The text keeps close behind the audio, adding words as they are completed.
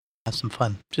have some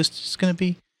fun. Just gonna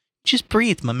be, just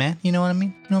breathe, my man. You know what I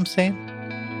mean? You know what I'm saying?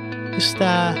 Just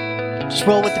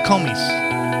roll with the comies.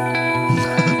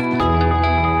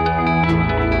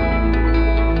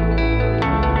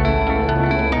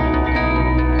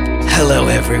 Hello,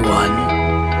 everyone,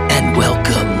 and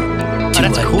welcome to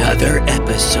another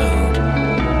episode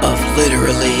of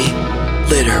Literally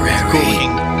Literary. Cool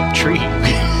looking tree.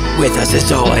 With us,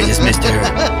 as always, is Mr.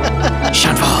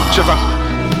 Chanval.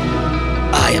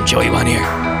 I am Joey Bonnier.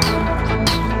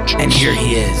 And here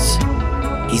he is.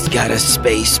 He's got a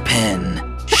space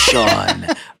pen. Sean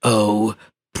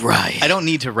O'Brien. I don't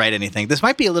need to write anything. This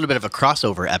might be a little bit of a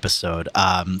crossover episode.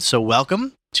 So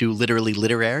welcome to Literally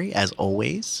Literary, as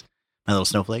always. My little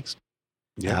snowflakes.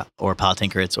 Yeah. Or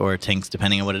Politinkerates or Tinks,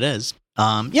 depending on what it is.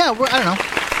 I don't know.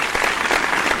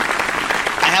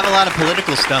 I have a lot of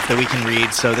political stuff that we can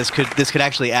read, so this could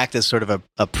actually act as sort of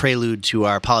a prelude to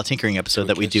our Politinkering episode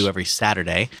that we do every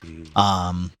Saturday.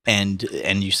 And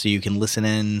you can listen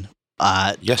in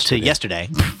to yesterday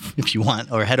if you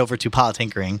want, or head over to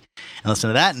Politinkering and listen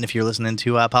to that. And if you're listening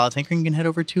to Politinkering, you can head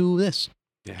over to this.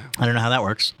 Yeah. I don't know how that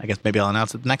works. I guess maybe I'll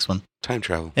announce it the next one. Time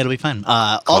travel. It'll be fun.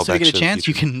 Also, if you get a chance,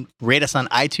 you can rate us on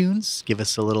iTunes, give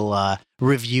us a little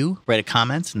review, write a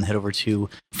comment, and head over to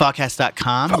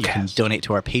fogcast.com. You can donate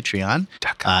to our Patreon.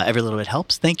 Every little bit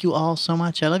helps. Thank you all so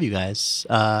much. I love you guys.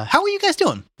 How are you guys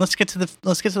doing? Let's get to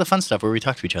the fun stuff where we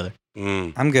talk to each other.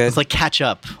 I'm good. Let's catch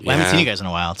up. I haven't seen you guys in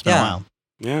a while. It's been a while.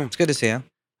 Yeah. It's good to see you.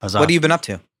 What have you been up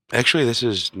to? Actually, this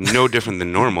is no different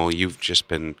than normal. You've just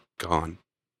been gone.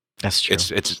 That's true.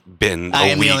 It's been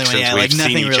a week since we've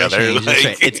seen each other.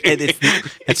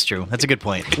 That's true. That's a good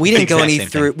point. We didn't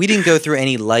go through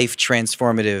any life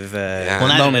transformative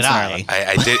moments in our life.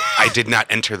 I did not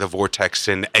enter the vortex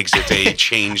and exit a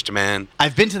changed man.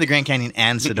 I've been to the Grand Canyon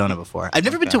and Sedona before. I've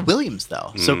never been to Williams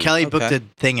though. So Kelly booked a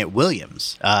thing at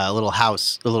Williams, a little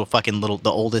house, the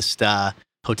oldest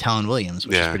hotel in Williams,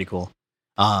 which is pretty cool.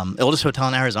 The oldest hotel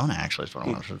in Arizona, actually, is what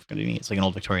I was going to meet. It's like an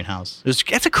old Victorian house.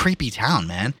 It's a creepy town,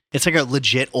 man. It's like a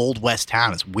legit old West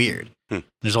town. It's weird.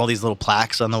 There's all these little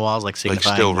plaques on the walls, like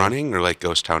signifying. Like still running, or like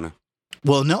ghost town?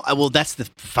 Well, no. Well, that's the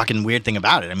fucking weird thing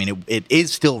about it. I mean, it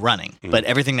is still running, but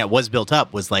everything that was built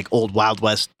up was like old Wild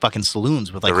West fucking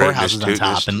saloons with like courthouses on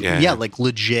top, and like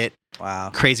legit,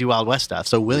 crazy Wild West stuff.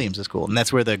 So Williams is cool, and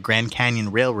that's where the Grand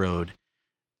Canyon Railroad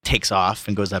takes off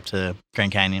and goes up to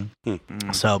Grand Canyon.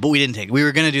 So, but we didn't take it. We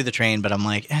were going to do the train, but I'm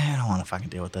like, I don't want to fucking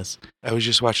deal with this. I was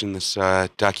just watching this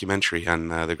documentary on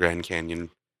the Grand Canyon,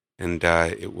 and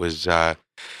it was a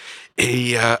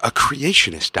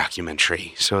creationist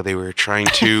documentary. So they were trying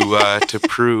to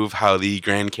prove how the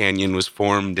Grand Canyon was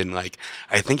formed in I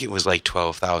think it was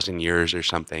 12,000 years or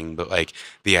something. But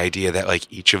the idea that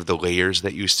each of the layers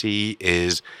that you see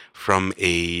is from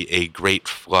a great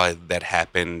flood that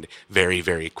happened very,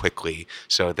 very quickly.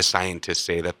 So the scientists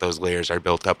say that those layers are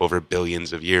built up over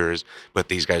billions of years, but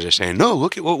these guys are saying, no,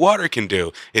 look at what water can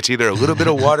do. It's either a little bit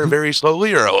of water very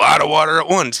slowly or a lot of water at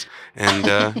once. And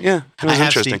it was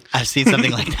interesting. I've seen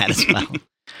something like that as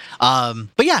well.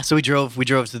 But yeah, so we drove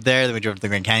to there, then we drove to the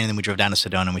Grand Canyon, then we drove down to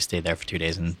Sedona, and we stayed there for 2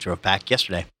 days and drove back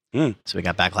yesterday. So we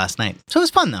got back last night. So it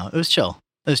was fun, though. It was chill.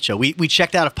 We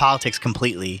checked out of politics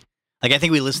completely. I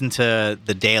think we listened to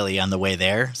The Daily on the way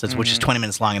there, which is 20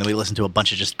 minutes long, and then we listened to a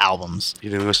bunch of just albums. You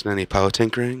didn't listen to any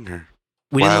Politinkering?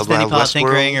 We didn't listen to any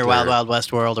Politinkering or Wild Wild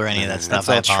West World or any of that stuff.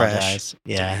 I apologize.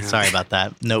 Yeah, sorry about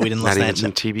that. No, we didn't listen to that. Not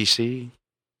even some TBC?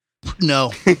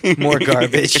 No. More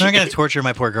garbage. I'm not going to torture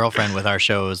my poor girlfriend with our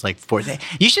shows.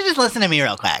 You should just listen to me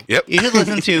real quick. Yep. You should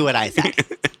listen to what I say.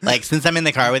 Since I'm in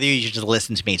the car with you, you should just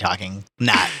listen to me talking.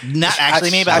 Not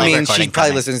actually me, but she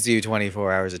probably listens to you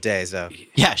 24 hours a day, so.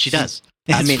 Yeah, she does.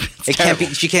 It can't be.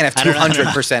 She can't have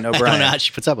 200% O'Brien. I don't know how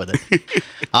she puts up with it.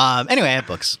 Anyway, I have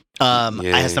books. I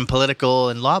have some political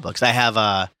and law books. I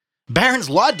have Barron's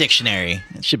Law Dictionary.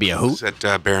 It should be a hoot. Is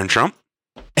that Barron Trump?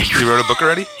 You wrote a book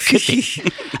already?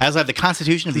 I also have the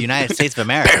Constitution of the United States of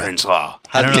America. Barron's Law.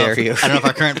 How dare you? I don't know if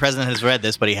our current president has read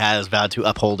this, but he has vowed to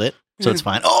uphold it, so it's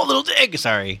fine. Oh, little dig!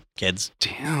 Sorry, kids.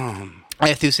 Damn. I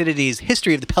have Thucydides'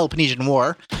 History of the Peloponnesian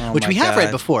War, which we have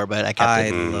read before, but I kept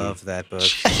it. I love that book.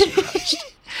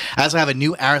 I also have a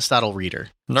new Aristotle reader.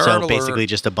 So basically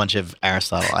just a bunch of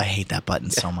Aristotle. I hate that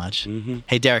button so much.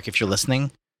 Hey, Derek, if you're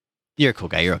listening, you're a cool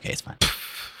guy. You're okay. It's fine.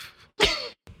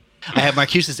 I have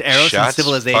Marcuse's Eros and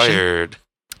Civilization. Fired.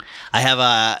 I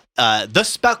have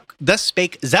Thus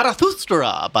Spake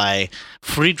Zarathustra by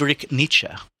Friedrich Nietzsche.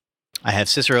 I have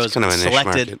Cicero's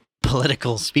selected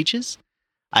political speeches.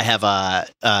 I have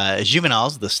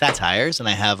Juvenal's The Satires, and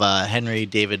I have Henry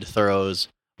David Thoreau's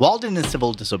Walden and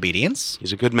Civil Disobedience.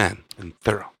 He's a good man and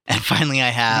thorough. And finally, I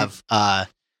have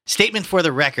Statement for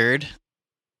the record,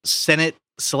 Senate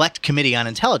Select Committee on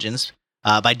Intelligence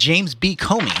by James B.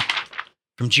 Comey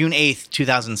from June 8th,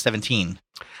 2017.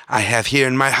 I have here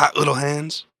in my hot little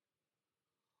hands.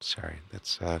 Sorry,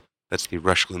 that's the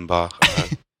Rush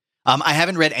Limbaugh. I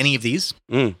haven't read any of these.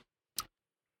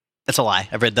 That's a lie.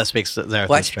 I've read Thus Speaks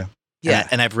Zarathustra. Yeah,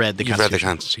 and I've read the Constitution. You've read the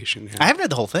Constitution. Yeah. I haven't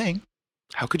read the whole thing.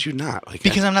 How could you not?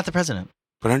 Because I'm not the president.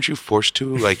 But aren't you forced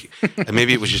to?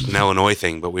 Maybe it was just an Illinois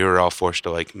thing, but we were all forced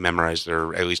to memorize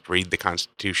or at least read the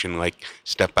Constitution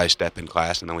step by step in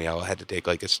class, and then we all had to take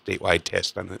a statewide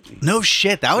test on it. No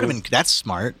shit, that would have been. That's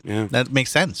smart. Yeah, that makes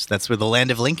sense. That's where the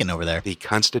land of Lincoln over there. The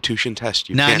Constitution test.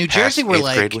 New Jersey we're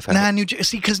New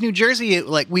Jersey because New Jersey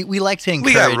we like to encourage.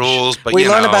 We got rules, but we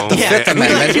learn about the Fifth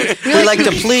Amendment. we like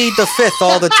to plead the Fifth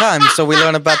all the time, so we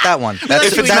learn about that one.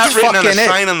 If it's not written on a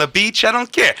sign on the beach, I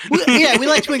don't care. We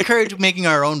like to encourage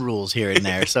making our own rules here and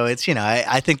there. So it's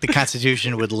I think the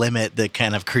Constitution would limit the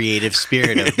kind of creative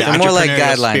spirit of the more like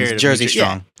guidelines. Jersey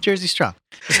strong. Yeah, Jersey strong.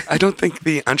 I don't think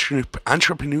the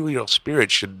entrepreneurial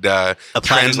spirit should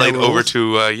translate over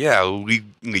to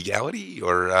legality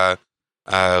or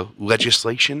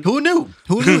legislation. Who knew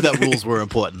that rules were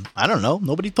important? I don't know.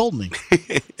 Nobody told me.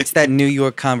 It's that New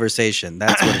York conversation.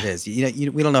 That's what it is.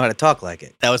 We don't know how to talk like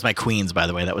it. That was my Queens, by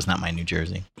the way. That was not my New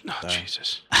Jersey. Oh,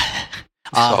 Jesus.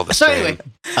 So anyway,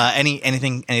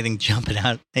 anything jumping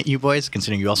out at you boys?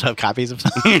 Considering you also have copies of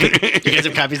something, you guys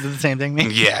have copies of the same thing.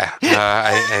 Yeah,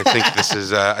 I think this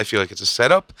is. I feel like it's a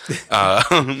setup.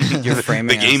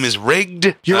 The game is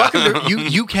rigged. You're welcome.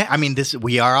 You can. I mean,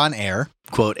 we are on air,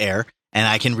 quote air, and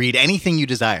I can read anything you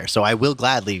desire. So I will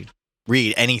gladly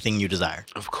read anything you desire.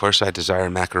 Of course, I desire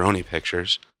macaroni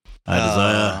pictures. I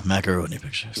desire macaroni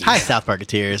pictures. Hi, South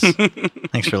Parketeers.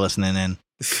 Thanks for listening in.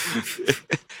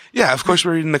 Yeah, of course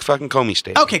we're reading the fucking Comey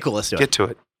statement. Okay, cool. Let's do it. Get to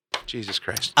it. Jesus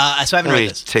Christ. So I haven't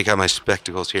read this. Take out my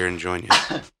spectacles here and join you.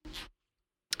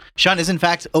 Sean is in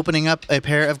fact opening up a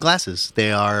pair of glasses.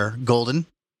 They are golden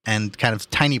and kind of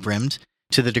tiny brimmed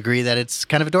to the degree that it's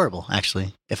kind of adorable,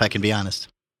 actually, if I can be honest.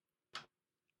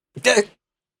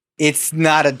 It's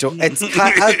not adorable. It's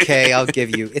okay. I'll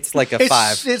give you. It's like a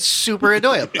 5. It's super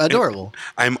adorable.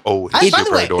 I'm always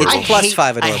super adorable. It's plus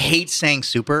 5 adorable. I hate saying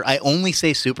super. I only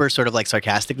say super sort of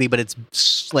sarcastically, but it's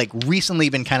recently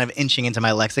been kind of inching into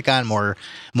my lexicon more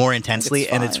intensely,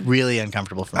 and it's really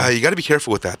uncomfortable for me. You got to be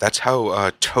careful with that. That's how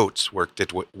totes worked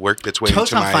its way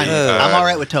totes into my. Fine. I'm all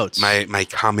right with totes. My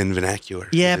common vernacular.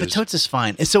 Yeah, but totes is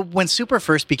fine. And so when super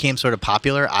first became sort of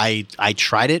popular, I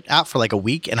tried it out for a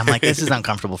week, and I'm like, this is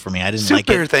uncomfortable for me. I didn't like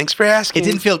it. Thanks for asking. It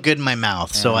didn't feel good in my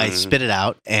mouth, so I spit it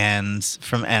out, and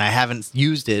I haven't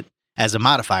used it as a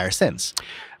modifier since.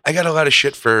 I got a lot of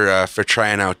shit for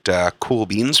trying out Cool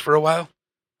Beans for a while.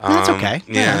 That's okay.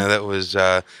 Yeah, that was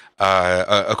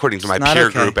according to my peer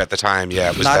group at the time.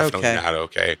 Yeah, it was definitely not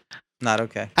okay. Not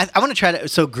okay. I want to try to.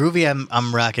 So Groovy,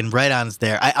 I'm rocking. Right On's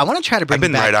there. I want to try to bring. I've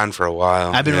been back, Right On for a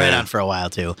while. I've been Right On for a while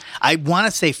too. I want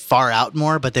to say Far Out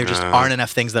more, but there just aren't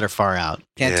enough things that are far out.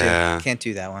 Can't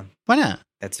do that one. Why not?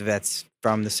 That's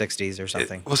from the 60s or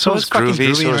something. So is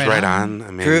Groovy. So is Right On.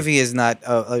 I mean, Groovy is not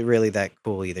really that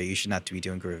cool either. You should not be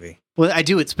doing Groovy. Well, I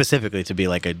do it specifically to be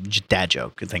like a dad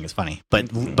joke. I think it's funny,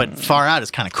 but Far Out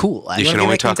is kind of cool. You should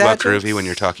only talk about Groovy when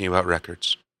you're talking about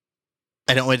records.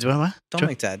 I don't wait. What? Don't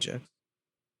make dad jokes.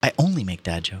 I only make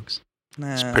dad jokes.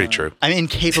 No. It's pretty true. I'm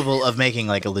incapable of making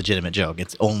a legitimate joke.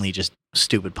 It's only just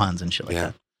stupid puns and shit like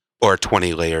that. Or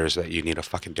 20 layers that you need a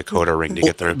fucking decoder ring to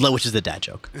get through. Which is the dad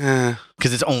joke.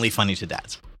 Because it's only funny to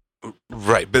dads.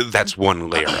 Right, but that's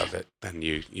one layer of it. Then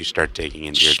you start digging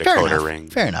into your decoder ring.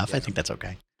 Fair enough. Yeah. I think that's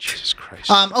okay. Jesus Christ.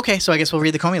 Okay, so I guess we'll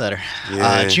read the Comey letter.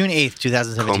 Yeah. June 8th,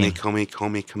 2017.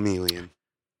 Comey chameleon.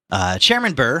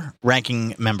 Chairman Burr,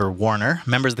 Ranking Member Warner,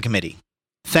 members of the committee.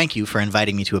 Thank you for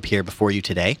inviting me to appear before you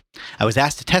today. I was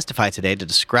asked to testify today to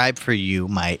describe for you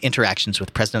my interactions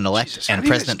with President-elect and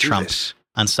President Trump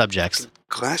on subjects.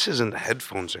 Glasses and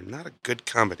headphones are not a good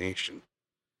combination.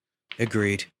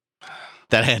 Agreed.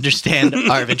 That I understand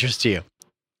are of interest to you.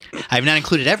 I have not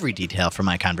included every detail from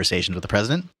my conversations with the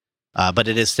president, but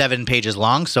it is 7 pages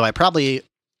long, so I probably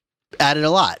added a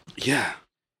lot. Yeah.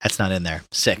 That's not in there.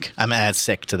 Sick. I'm going to add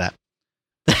sick to that.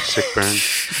 Sick burn?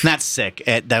 Not sick.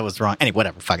 That was wrong. Anyway,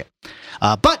 whatever. Fuck it.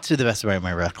 But to the best of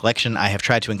my recollection, I have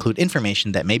tried to include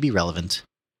information that may be relevant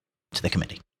to the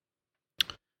committee.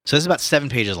 So this is about 7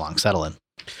 pages long. Settle in,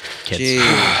 kids.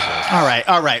 All right.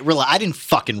 I didn't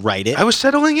fucking write it. I was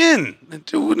settling in.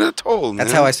 Not told.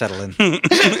 That's how I settle in.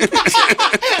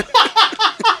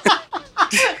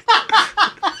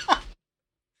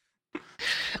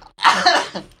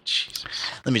 Jesus.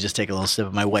 Let me just take a little sip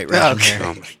of my White Russian here.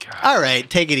 Oh my God. All right,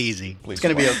 take it easy. Please it's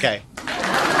going to be okay.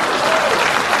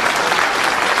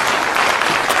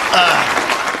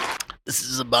 This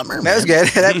is a bummer, man. That was good.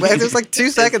 It was like 2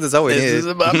 seconds. That's all we needed. This is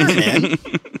a bummer, man.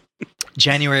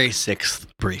 January 6th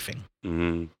briefing.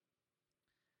 Mm-hmm.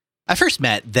 I first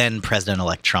met then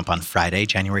President-elect Trump on Friday,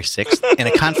 January 6th, in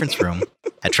a conference room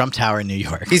at Trump Tower in New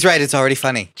York. He's right. It's already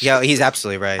funny. Yeah, he's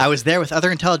absolutely right. I was there with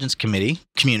other intelligence community,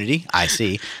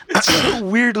 IC, so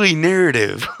weirdly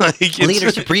narrative.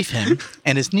 Leaders to brief him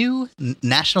and his new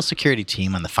national security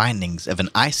team on the findings of an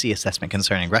IC assessment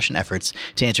concerning Russian efforts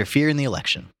to interfere in the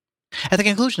election. At the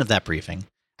conclusion of that briefing,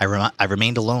 I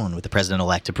remained alone with the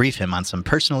president-elect to brief him on some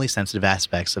personally sensitive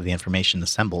aspects of the information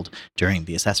assembled during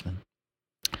the assessment.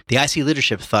 The IC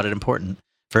leadership thought it important,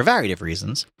 for a variety of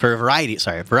reasons,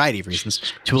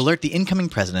 to alert the incoming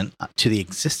president to the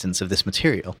existence of this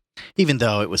material, even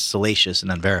though it was salacious and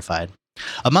unverified.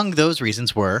 Among those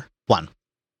reasons were, 1,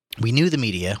 we knew the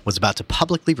media was about to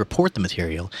publicly report the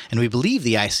material, and we believed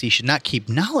the IC should not keep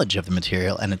knowledge of the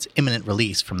material and its imminent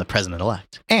release from the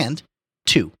president-elect. And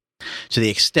 2, to the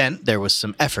extent there was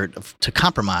some effort to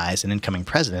compromise an incoming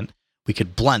president, we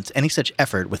could blunt any such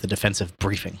effort with a defensive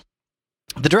briefing.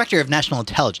 The Director of National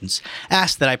Intelligence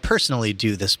asked that I personally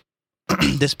do this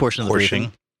this portion of the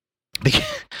briefing.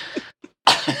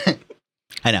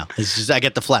 I know. I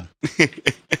get the phlegm.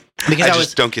 Because I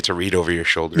just don't get to read over your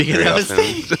shoulder very often.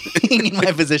 In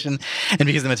my position, and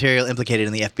because the material implicated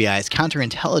in the FBI's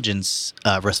counterintelligence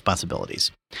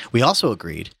responsibilities. We also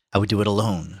agreed I would do it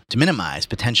alone to minimize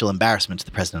potential embarrassment to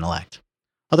the president-elect.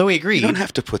 Although we agreed... You don't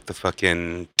have to put the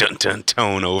fucking dun-dun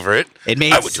tone over it.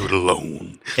 I would do it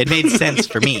alone. It made sense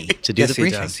for me to do the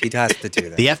briefing. He has to do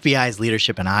that. The FBI's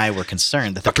leadership and I were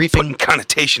concerned that the briefing... Putting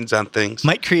connotations on things.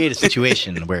 ...might create a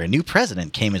situation where a new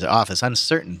president came into office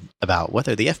uncertain about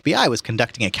whether the FBI was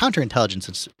conducting a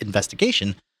counterintelligence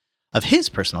investigation of his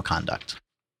personal conduct.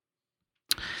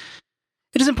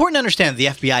 It is important to understand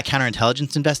that the FBI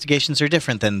counterintelligence investigations are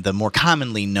different than the more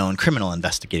commonly known criminal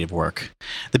investigative work.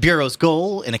 The Bureau's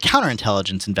goal in a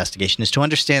counterintelligence investigation is to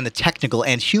understand the technical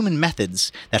and human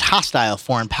methods that hostile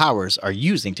foreign powers are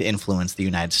using to influence the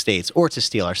United States or to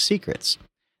steal our secrets.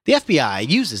 The FBI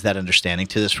uses that understanding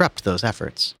to disrupt those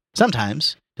efforts.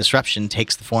 Sometimes, disruption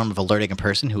takes the form of alerting a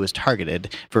person who is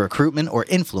targeted for recruitment or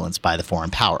influence by the foreign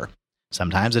power.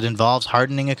 Sometimes it involves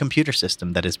hardening a computer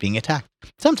system that is being attacked.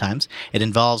 Sometimes it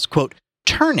involves, quote,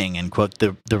 turning, end quote,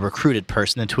 the recruited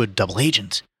person into a double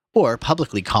agent, or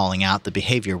publicly calling out the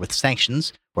behavior with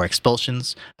sanctions or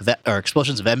expulsions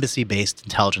of embassy-based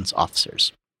intelligence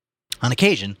officers. On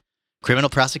occasion, criminal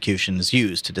prosecution is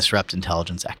used to disrupt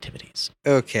intelligence activities.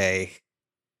 Okay.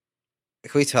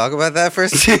 Can we talk about that for a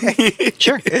second?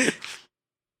 Sure.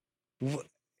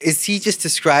 Is he just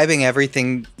describing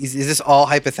everything? Is this all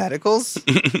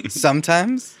hypotheticals?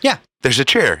 Sometimes? Yeah. There's a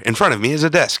chair. In front of me is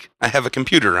a desk. I have a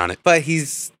computer on it. But he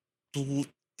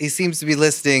seems to be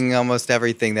listing almost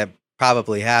everything that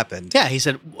probably happened. Yeah, he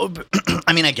said,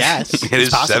 I mean, I guess. It is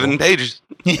possible. 7 pages.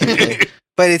 Okay.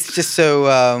 But it's just so...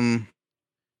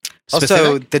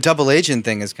 also, the double agent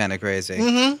thing is kind of crazy.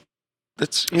 Mm-hmm.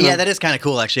 Yeah, that is kind of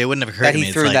cool, actually. It wouldn't have occurred to me.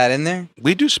 He threw that in there?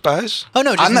 We do spies. Oh,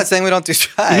 no. I'm not saying we don't do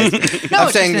spies. No,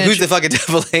 I'm saying who's the fucking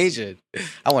double agent?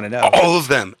 I want to know. All of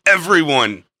them.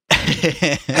 Everyone.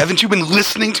 Haven't you been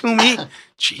listening to me?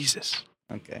 Jesus.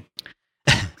 Okay.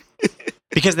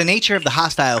 Because the nature of the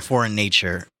hostile foreign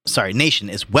nation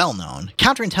is well known,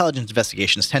 counterintelligence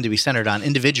investigations tend to be centered on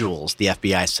individuals the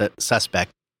FBI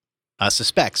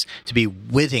suspects to be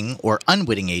witting or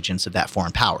unwitting agents of that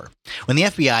foreign power. When the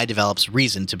FBI develops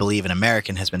reason to believe an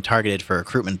American has been targeted for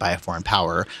recruitment by a foreign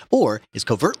power or is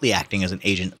covertly acting as an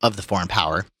agent of the foreign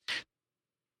power,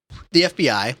 the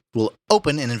FBI will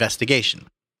open an investigation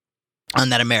on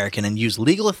that American and use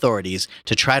legal authorities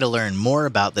to try to learn more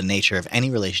about the nature of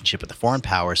any relationship with the foreign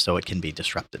power so it can be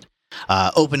disrupted.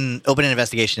 Open an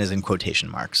investigation is in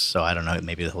quotation marks, so I don't know.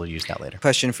 Maybe he'll use that later.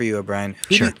 Question for you, O'Brien.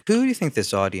 Who do you think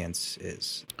this audience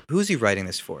is? Who's he writing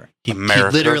this for? He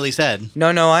literally said. No,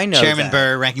 I know. Chairman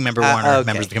Burr, Ranking Member Warner, okay.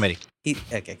 members of the committee.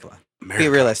 Okay, come on. America. Be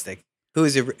realistic. Who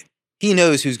is it? He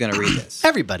knows who's going to read this.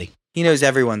 Everybody. He knows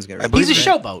everyone's going to read it. He's a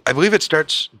showboat. I believe it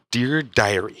starts, Dear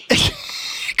Diary.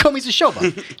 Comey's a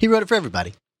showboat. He wrote it for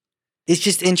everybody. It's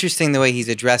just interesting the way he's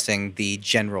addressing the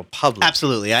general public.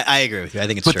 Absolutely. I agree with you. I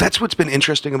think it's true. But that's what's been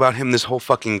interesting about him this whole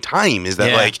fucking time is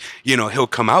that, he'll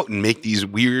come out and make these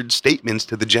weird statements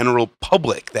to the general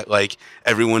public that,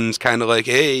 everyone's kind of like,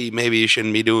 hey, maybe you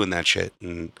shouldn't be doing that shit.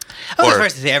 And, I was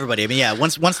first to say everybody. I mean, yeah,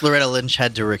 once Loretta Lynch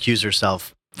had to recuse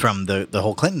herself from the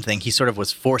whole Clinton thing, he sort of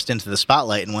was forced into the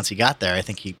spotlight, and once he got there, I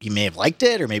think he may have liked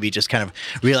it, or maybe just kind of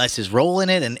realized his role in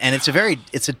it, and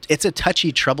it's a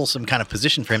touchy, troublesome kind of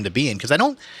position for him to be in, because I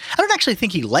don't actually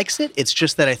think he likes it. It's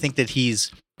just that I think that he's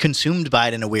consumed by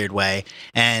it in a weird way,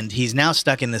 and he's now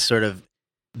stuck in this sort of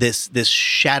this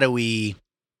shadowy,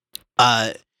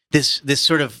 this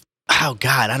sort of, oh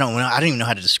God, I don't even know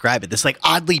how to describe it. This like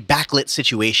oddly backlit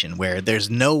situation where there's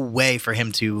no way for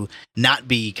him to not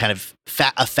be kind of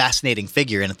a fascinating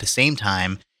figure, and at the same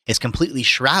time is completely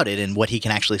shrouded in what he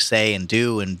can actually say and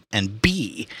do and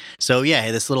be. So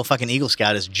yeah, this little fucking Eagle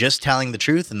Scout is just telling the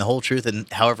truth and the whole truth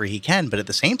and however he can, but at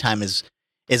the same time is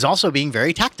also being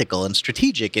very tactical and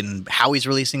strategic in how he's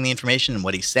releasing the information and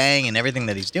what he's saying and everything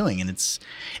that he's doing. And it's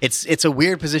a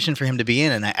weird position for him to be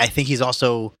in. And I think he's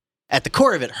also, at the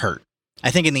core of it, hurt.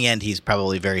 I think in the end, he's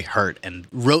probably very hurt and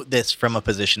wrote this from a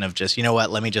position of just, you know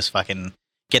what, let me just fucking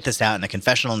get this out in a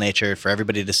confessional nature for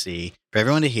everybody to see, for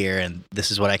everyone to hear. And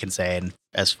this is what I can say. And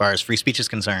as far as free speech is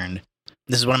concerned,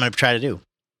 this is what I'm going to try to do.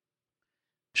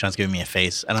 Sean's giving me a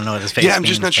face. I don't know what his face means. Yeah, I'm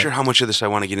just means, not sure how much of this I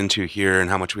want to get into here and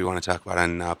how much we want to talk about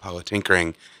on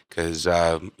Politinkering, because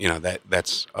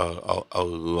that's a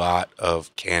lot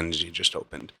of cans you just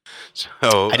opened. So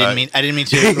I didn't mean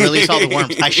to release all the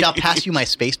worms. I shall pass you my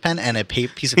space pen and a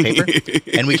piece of paper,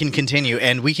 and we can continue.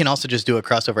 And we can also just do a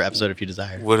crossover episode if you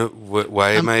desire.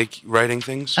 Why am I writing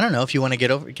things? I don't know. If you want to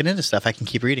get into stuff, I can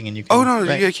keep reading, and you can. Oh no,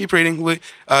 yeah, keep reading.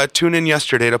 Tune in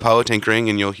yesterday to Politinkering,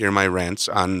 and you'll hear my rants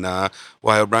on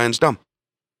why O'Brien's dumb.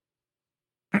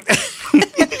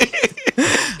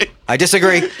 I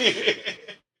disagree.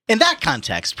 In that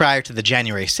context, prior to the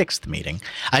January 6th meeting,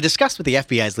 I discussed with the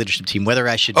FBI's leadership team whether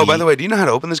I should. Oh, by the way, do you know how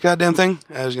to open this goddamn thing?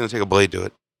 I was going to take a blade to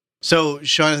it. So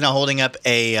Sean is now holding up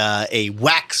a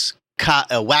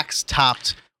wax-topped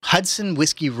Hudson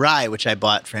Whiskey Rye, which I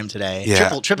bought for him today.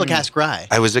 Yeah. Triple cask rye.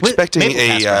 I was expecting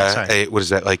a what is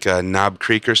that, like a Knob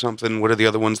Creek or something? What are the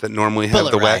other ones that normally have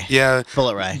Bullet the rye. wax? Yeah.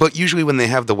 Bullet Rye. But usually when they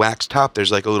have the wax top,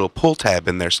 there's like a little pull tab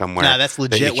in there somewhere. No, that's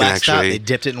legit wax top. They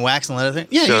dipped it in wax and let it.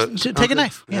 Yeah, so, you should take a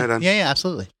knife. Yeah,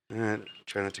 absolutely. All right.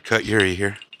 Try not to cut Yuri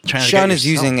here. Sean is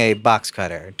using a box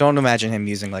cutter. Don't imagine him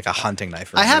using like a hunting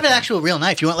knife. I have an actual real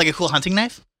knife. You want like a cool hunting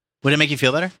knife? Would it make you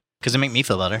feel better? Because it make me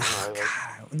feel better.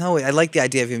 No, I like the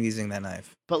idea of him using that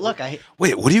knife. But look,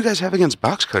 wait, what do you guys have against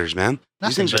box cutters, man?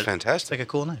 Nothing, these things are fantastic. It's like a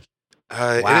cool knife.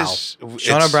 Wow.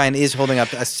 Sean O'Brien is holding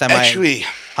up a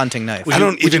hunting knife. I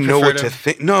don't even know what to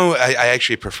think. No, I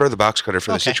actually prefer the box cutter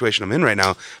for the situation I'm in right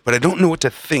now, but I don't know what to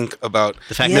think about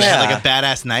the fact that it's like a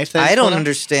badass knife. I don't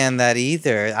understand that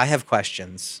either. I have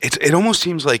questions. It almost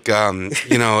seems like a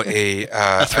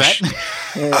threat.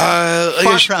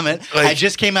 Far from it. I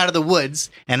just came out of the woods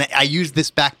and I used this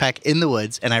backpack in the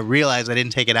woods, and I realized I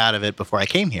didn't take it out of it before I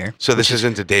came here. So this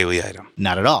isn't a daily item.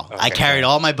 Not at all. Okay, I carried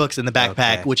all my books in the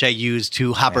backpack, which I used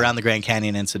to hop around the Grand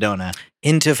Canyon in Sedona.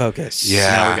 Into focus.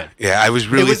 Yeah, I was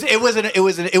really.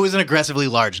 It was an aggressively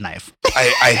large knife.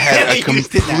 I had a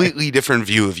completely different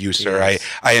view of you, sir. Yes.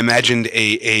 I imagined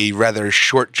a rather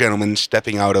short gentleman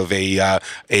stepping out of a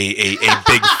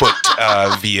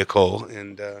Bigfoot vehicle,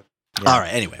 and. All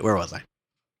right. Anyway, where was I?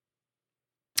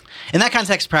 In that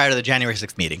context, prior to the January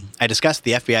 6th meeting, I discussed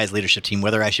with the FBI's leadership team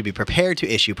whether I should be prepared to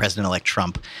issue President-elect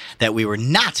Trump that we were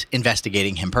not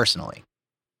investigating him personally.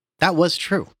 That was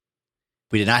true.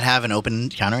 We did not have an open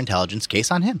counterintelligence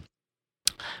case on him.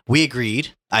 We agreed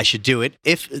I should do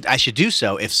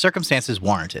so if circumstances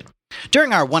warranted.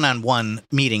 During our one-on-one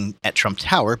meeting at Trump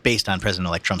Tower, based on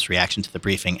President-elect Trump's reaction to the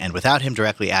briefing and without him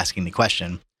directly asking the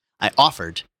question, I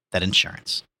offered that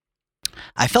insurance.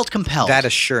 I felt compelled. That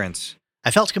assurance.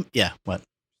 Yeah, what?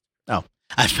 Oh,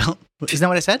 isn't that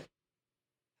what I said? I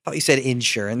thought you said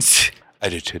insurance. I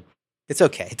did too. It's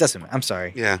okay. It doesn't matter. I'm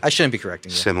sorry. Yeah. I shouldn't be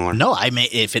correcting you. Similar. No,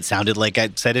 if it sounded like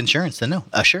I said insurance, then no.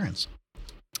 Assurance.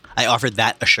 I offered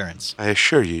that assurance. I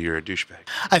assure you, you're a douchebag.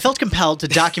 I felt compelled to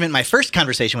document my first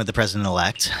conversation with the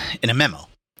president-elect in a memo.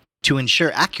 To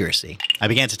ensure accuracy, I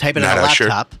began to type it on a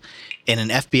laptop in an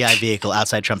FBI vehicle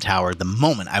outside Trump Tower the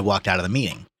moment I walked out of the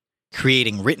meeting.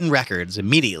 Creating written records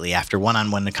immediately after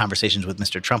one-on-one conversations with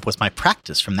Mr. Trump was my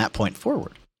practice from that point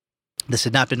forward. This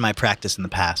had not been my practice in the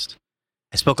past.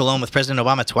 I spoke alone with President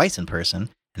Obama twice in person,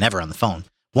 and never on the phone.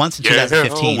 Once in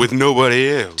 2015 with nobody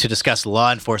else to discuss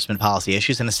law enforcement policy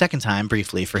issues, and a second time,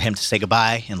 briefly, for him to say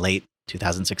goodbye in late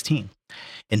 2016.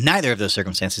 In neither of those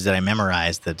circumstances did I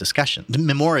memorialize the discussion.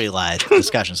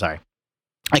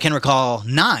 I can recall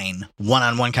 9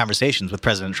 one-on-one conversations with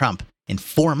President Trump in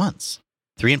 4 months,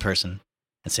 3 in person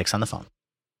and 6 on the phone.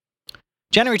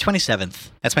 January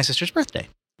 27th, that's my sister's birthday.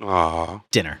 Aww.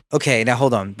 Dinner. Okay, now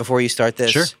hold on. Before you start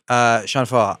this, sure. Sean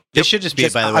Fall. This should just be,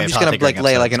 by the way, I'm just going to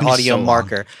lay like an audio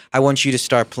marker. I want you to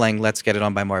start playing Let's Get It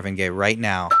On by Marvin Gaye right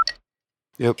now.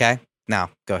 Yep. Okay? Now,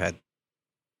 go ahead.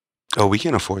 Oh, we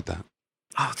can't afford that.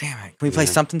 Oh, damn it. Can we play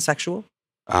something sexual?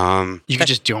 You could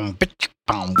just do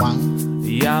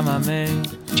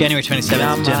January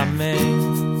 27th dinner.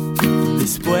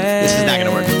 This is not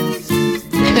gonna work.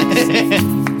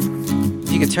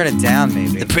 You can turn it down,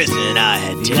 maybe. The president and I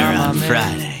had dinner on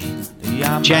Friday,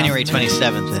 January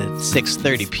 27th at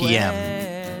 6:30 p.m.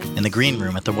 in the green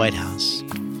room at the White House.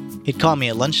 He'd called me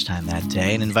at lunchtime that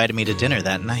day and invited me to dinner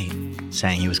that night,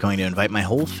 saying he was going to invite my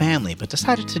whole family, but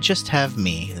decided to just have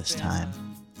me this time,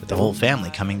 with the whole family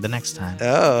coming the next time.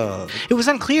 Oh. It was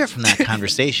unclear from that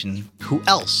conversation who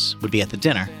else would be at the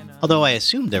dinner, although I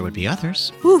assumed there would be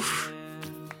others. Oof.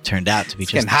 Turned out to be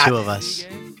just the two of us,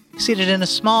 seated in a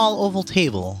small oval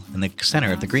table in the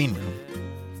center of the green room.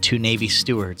 2 Navy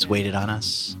stewards waited on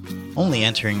us, only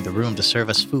entering the room to serve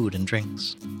us food and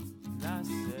drinks.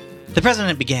 The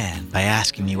president began by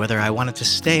asking me whether I wanted to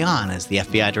stay on as the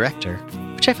FBI director,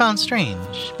 which I found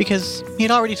strange, because he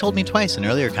had already told me twice in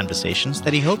earlier conversations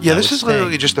that he hoped I would this is stay.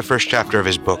 literally just the first chapter of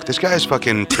his book. This guy's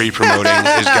fucking pre-promoting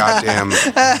his goddamn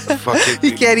fucking...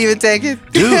 You can't even take it?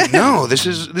 Dude, no, this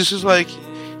is like...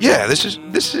 Yeah, this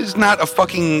is not a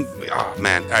fucking... Oh,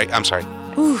 man. All right, I'm sorry.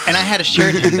 And I had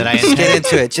assured him that I intended... Get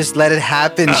into it. Just let it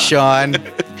happen, Sean.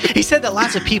 He said that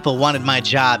lots of people wanted my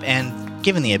job, and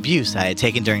given the abuse I had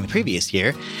taken during the previous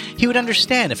year, he would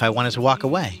understand if I wanted to walk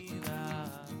away.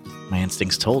 My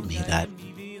instincts told me that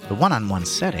the one-on-one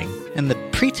setting and the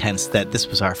pretense that this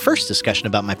was our first discussion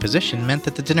about my position meant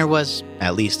that the dinner was,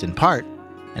 at least in part,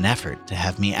 an effort to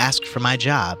have me ask for my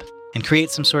job and create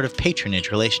some sort of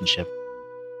patronage relationship.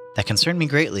 That concerned me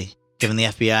greatly, given the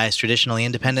FBI's traditionally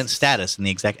independent status in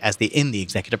the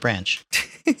executive branch.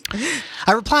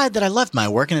 I replied that I loved my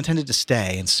work and intended to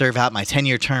stay and serve out my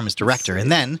 10-year term as director, and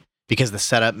then, because the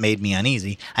setup made me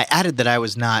uneasy, I added that I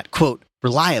was not, quote,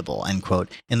 reliable, end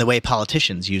quote, in the way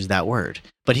politicians use that word,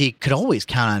 but he could always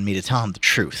count on me to tell him the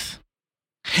truth.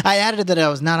 I added that I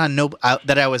was not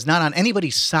on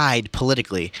anybody's side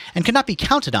politically and could not be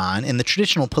counted on in the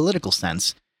traditional political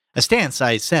sense, a stance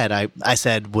I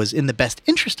said was in the best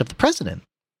interest of the president.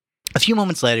 A few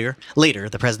moments later,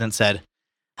 the president said,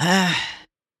 I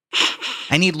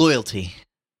need loyalty.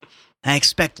 I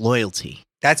expect loyalty.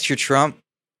 That's your Trump?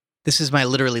 This is my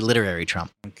literary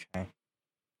Trump. Okay.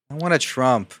 I want a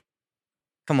Trump.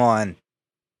 Come on.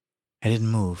 I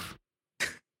didn't move,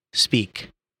 speak,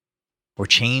 or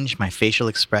change my facial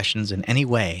expressions in any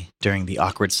way during the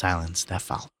awkward silence that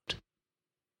followed.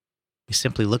 We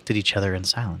simply looked at each other in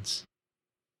silence.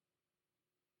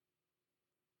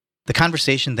 The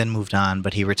conversation then moved on,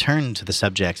 but he returned to the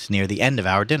subject near the end of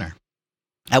our dinner.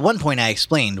 At one point, I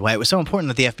explained why it was so important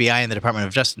that the FBI and the Department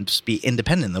of Justice be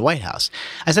independent in the White House.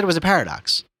 I said it was a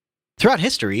paradox. Throughout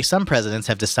history, some presidents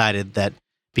have decided that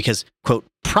because, quote,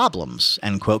 problems,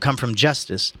 end quote, come from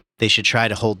justice, they should try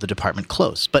to hold the department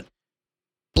close. But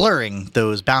blurring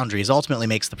those boundaries ultimately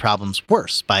makes the problems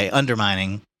worse by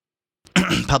undermining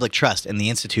public trust in the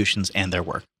institutions and their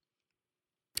work.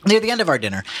 Near the end of our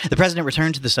dinner, the president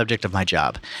returned to the subject of my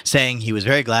job, saying he was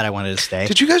very glad I wanted to stay.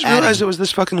 Did you guys realize it was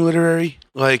this fucking literary?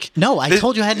 Like, no, I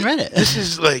told you I hadn't read it. This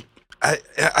is like,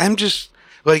 I'm just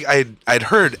like, I'd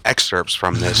heard excerpts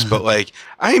from this, but like,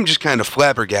 I am just kind of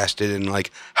flabbergasted in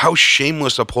like how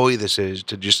shameless a ploy this is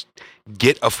to just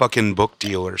get a fucking book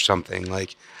deal or something.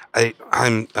 Like,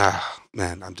 I'm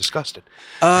disgusted.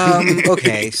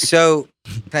 Okay, so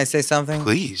can I say something?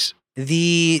 Please.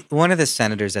 One of the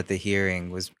senators at the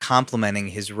hearing was complimenting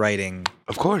his writing.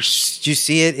 Of course. Did you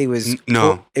see it? It was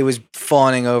no. It was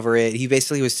fawning over it. He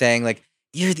basically was saying like,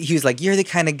 you're the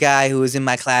kind of guy who was in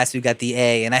my class who got the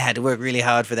A, and I had to work really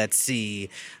hard for that C.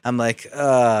 I'm like,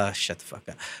 shut the fuck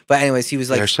up. But anyways, he was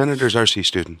like, our senators are C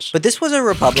students. But this was a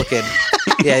Republican.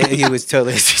 Yeah, he was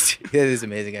totally. It is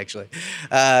amazing, actually.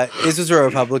 This was a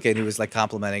Republican who was like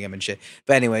complimenting him and shit.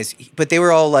 But anyways, but they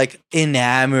were all like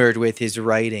enamored with his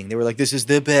writing. They were like, "This is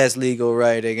the best legal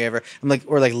writing ever." I'm like,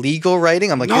 or like legal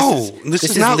writing. I'm like, no, this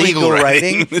is not legal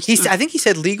writing. I think he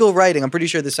said legal writing. I'm pretty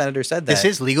sure the senator said that. This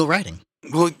is legal writing.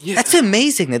 Well, yeah. That's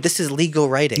amazing that this is legal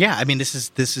writing. Yeah, I mean, this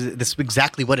is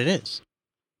exactly what it is.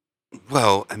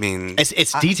 Well, I mean, it's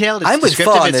detailed, it's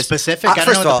descriptive, it's specific. I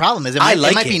don't know what the problem is. It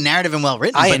might be narrative and well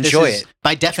written. I but enjoy it.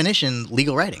 By definition,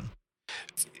 legal writing.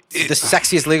 The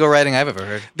sexiest legal writing I've ever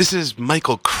heard. This is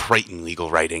Michael Crichton legal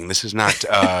writing. This is not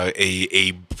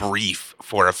a brief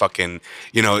for a fucking,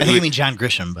 I think you mean John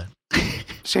Grisham, but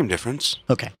same difference.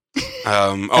 Okay.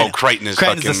 Crichton is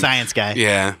Crichton's the science guy.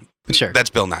 Yeah, sure.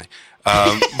 That's Bill Nye.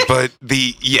 But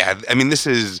this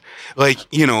is like,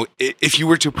 if you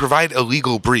were to provide a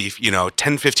legal brief,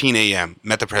 10:15 a.m.,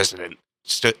 met the president,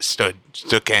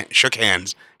 shook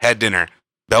hands, had dinner,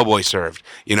 bellboy served,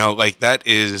 like that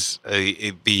is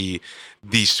the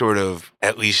the sort of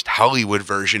at least Hollywood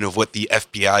version of what the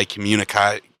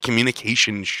FBI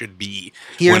communication should be.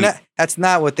 That's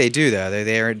not what they do, though.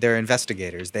 They're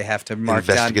investigators. They have to mark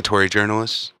investigatory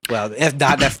journalists. Well,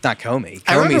 that's not Comey.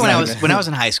 I remember when I was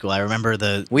in high school. I remember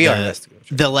we are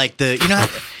investigators.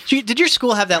 Did your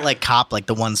school have that like cop, like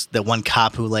the one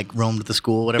cop who like roamed the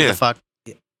school, whatever the fuck?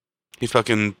 Yeah. He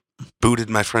fucking booted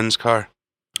my friend's car.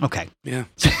 Okay. Yeah.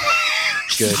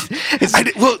 Good.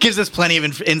 It gives us plenty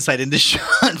of insight into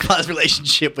Sean Paul's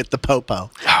relationship with the popo.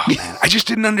 Oh man, I just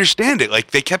didn't understand it.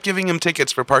 Like they kept giving him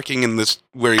tickets for parking in this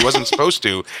where he wasn't supposed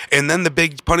to, and then the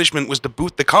big punishment was to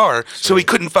boot the car, so he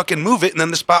couldn't fucking move it, and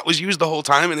then the spot was used the whole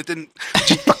time, and it didn't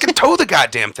just fucking tow the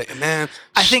goddamn thing. Man,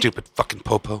 stupid fucking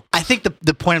popo. I think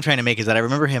the point I'm trying to make is that I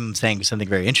remember him saying something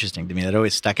very interesting to me that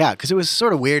always stuck out because it was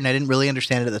sort of weird, and I didn't really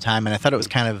understand it at the time, and I thought it was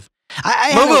kind of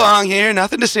move along here,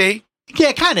 nothing to see.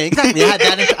 Yeah, kind of, exactly.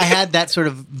 I had that sort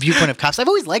of viewpoint of cops. I've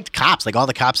always liked cops, like all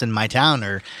the cops in my town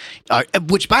are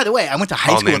which, by the way, I went to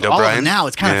high school with all of them now.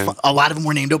 It's kind of fun. A lot of them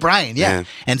were named O'Brien, yeah.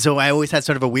 And so I always had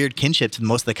sort of a weird kinship to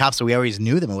most of the cops, so we always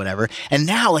knew them or whatever. And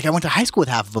now, like, I went to high school with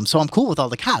half of them, so I'm cool with all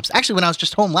the cops. Actually, when I was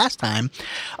just home last time,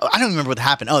 I don't remember what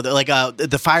happened. Oh,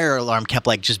 the fire alarm kept,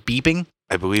 like, just beeping.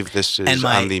 I believe this is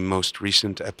on the most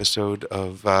recent episode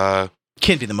of...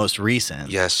 Can't be the most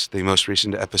recent. Yes, the most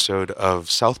recent episode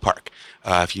of South Park.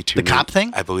 If you tune the cop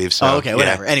thing, I believe so. Oh, okay,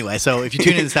 whatever. Yeah. Anyway, so if you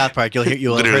tune into South Park, you'll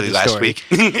have heard the story. Week.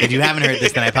 If you haven't heard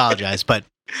this, then I apologize. But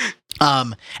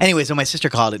anyway, so my sister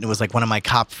called it, and it was like one of my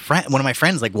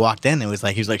friends like walked in, and it was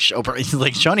like he was like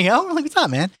Shawnee Ho. I'm like, what's up,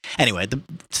 man? Anyway,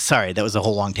 sorry, that was a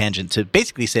whole long tangent to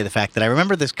basically say the fact that I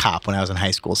remember this cop when I was in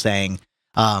high school saying.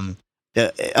 A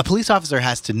police officer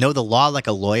has to know the law like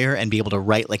a lawyer and be able to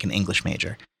write like an English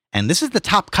major. And this is the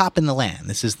top cop in the land.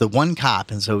 This is the one cop,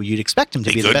 and so you'd expect him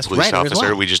to be the best writer officer, as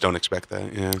well. We just don't expect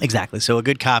that. Yeah, exactly. So a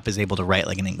good cop is able to write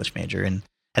like an English major, and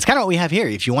that's kind of what we have here.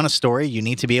 If you want a story, you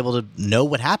need to be able to know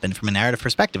what happened from a narrative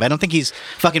perspective. I don't think he's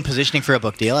fucking positioning for a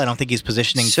book deal. I don't think he's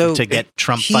positioning to get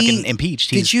Trump fucking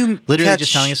impeached. He's literally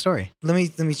just telling a story. Let me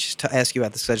just ask you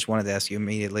about this. I just wanted to ask you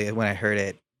immediately when I heard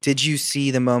it. Did you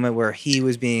see the moment where he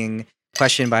was being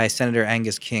questioned by Senator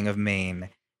Angus King of Maine,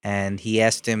 and he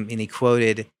asked him, and he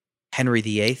quoted Henry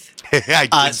VIII?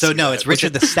 No, it's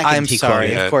Richard II. I'm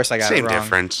sorry. Of course I got it wrong. Same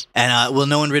difference. And will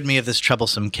no one rid me of this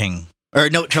troublesome king? Or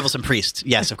no, troublesome priest.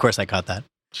 Yes, of course I caught that.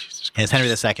 It's Henry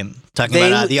II. Talking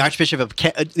about the Archbishop of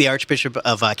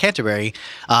Canterbury,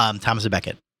 Thomas à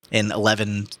Becket, in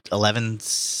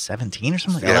 1117 or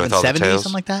something, 1170,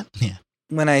 something like that. Yeah.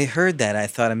 When I heard that, I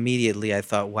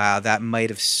thought, wow, that might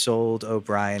have sold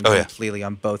O'Brien completely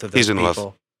on both of those people. He's in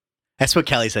love. That's what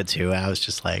Kelly said too. I was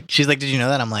just like, she's like, did you know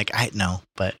that? I'm like, no,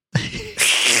 but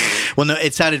well, no,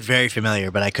 it sounded very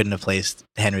familiar, but I couldn't have placed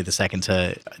Henry II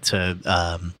to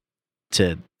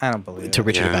I don't believe to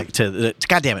Richard Becket to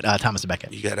God damn it, Thomas à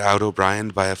Becket. You got out O'Brien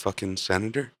by a fucking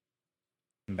senator.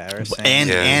 Embarrassing.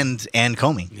 And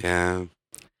Comey. Yeah.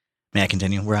 May I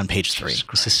continue? We're on page 3.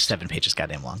 This is 7 pages,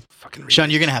 goddamn long. Fucking Sean,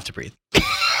 you're gonna have to breathe.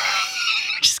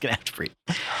 Just gonna have to breathe.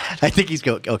 I think he's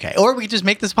okay. Or we could just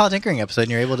make this politinkering episode,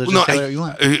 and you're able to say whatever you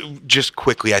want. Just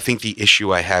quickly, I think the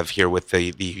issue I have here with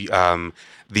the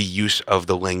use of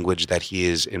the language that he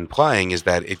is implying is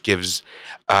that it gives.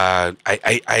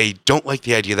 I don't like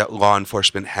the idea that law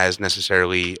enforcement has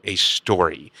necessarily a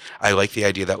story. I like the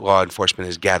idea that law enforcement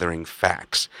is gathering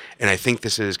facts, and I think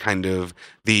this is kind of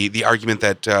the argument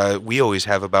that we always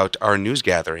have about our news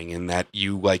gathering, in that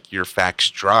you like your facts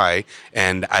dry,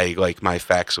 and I like my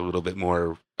facts a little bit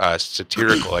more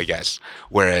satirical, I guess.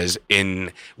 Whereas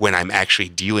when I'm actually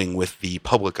dealing with the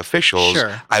public officials,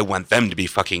 I want them to be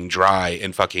fucking dry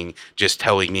and fucking just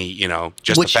telling me,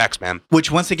 the facts, man.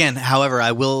 Which, once again, however,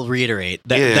 I will reiterate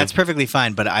that that's perfectly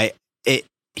fine. But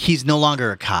he's no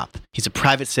longer a cop. He's a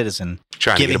private citizen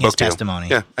giving his testimony.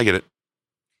 Yeah, I get it.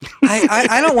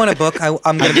 I don't want a book.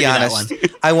 I'm going to be honest.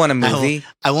 I want a movie.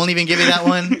 I won't even give you that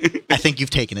one. I think you've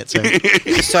taken it, sir.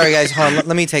 Sorry, guys. Hold on.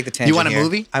 Let me take the tangent. You want a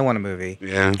movie? I want a movie.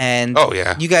 Yeah. And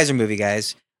you guys are movie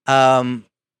guys. For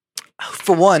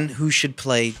one, who should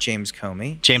play James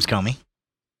Comey? James Comey.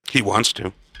 He wants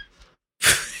to.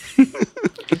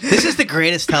 This is the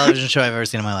greatest television show I've ever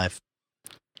seen in my life.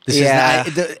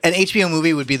 An HBO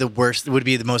movie would be the worst. Would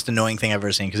be the most annoying thing I've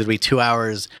ever seen, because it'd be 2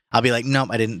 hours. I'll be like, nope,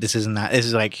 I didn't. This isn't that. This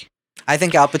is like. I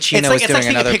think Al Pacino was doing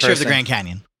another a picture person. of the Grand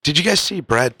Canyon. Did you guys see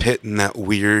Brad Pitt in that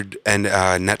weird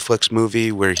Netflix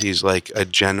movie where he's like a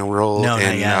general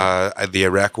in the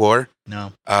Iraq War?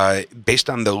 No. Based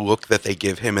on the look that they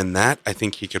give him in that, I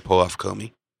think he could pull off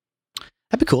Comey.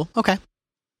 That'd be cool. Okay.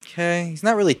 Okay, he's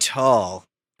not really tall.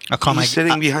 He's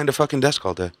sitting behind a fucking desk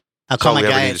all day. I'll call my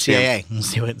guy at CIA and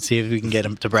see if we can get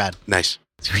him to Brad. Nice.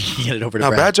 So we can get it over to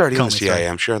Brad. Brad's already in the CIA.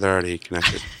 I'm sure they're already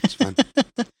connected. It's fine.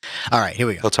 All right, here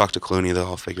we go. He'll talk to Clooney. They'll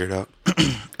all figure it out.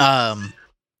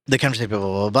 The conversation, blah, blah,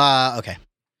 blah, blah. Okay.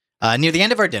 Near the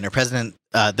end of our dinner,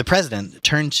 the president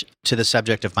turned to the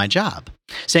subject of my job,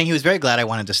 saying he was very glad I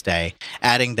wanted to stay,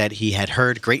 adding that he had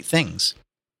heard great things.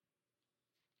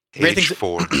 Page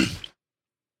 4.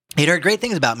 He'd heard great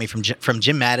things about me from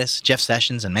Jim Mattis, Jeff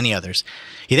Sessions, and many others.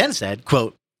 He then said,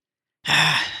 quote,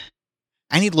 I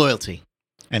need loyalty,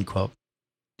 end quote.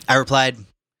 I replied,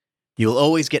 you will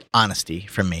always get honesty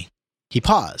from me. He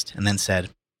paused and then said,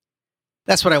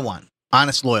 that's what I want,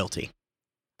 honest loyalty.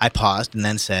 I paused and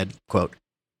then said, quote,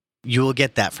 you will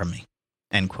get that from me,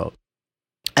 end quote.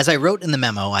 As I wrote in the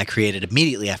memo I created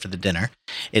immediately after the dinner,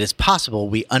 it is possible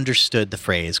we understood the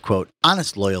phrase, quote,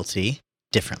 honest loyalty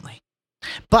differently.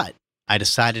 But I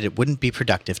decided it wouldn't be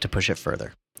productive to push it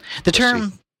further. The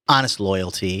term honest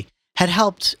loyalty had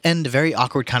helped end a very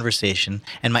awkward conversation,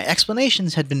 and my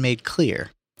explanations had been made clear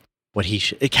what he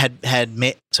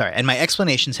my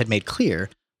explanations had made clear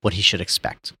what he should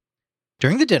expect.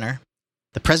 During the dinner,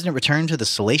 the president returned to the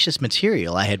salacious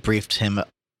material I had briefed him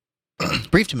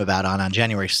about on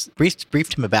January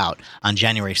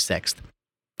 6th,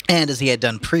 and as he had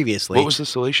done previously. What was the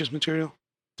salacious material?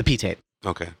 The P-tape.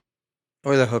 Okay.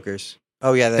 Or the hookers.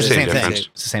 Oh yeah, that's the same thing.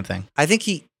 It's the same thing. I think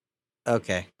he.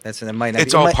 Okay, that's it. Might not.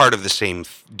 It's all part of the same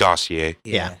dossier.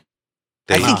 Yeah.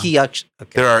 I think he. Okay.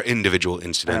 There are individual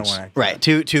incidents. Right.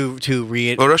 To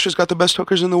read. Well, Russia's got the best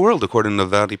hookers in the world, according to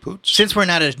Valley Poots. Since we're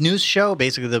not a news show,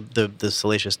 basically the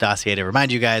salacious dossier, to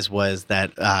remind you guys, was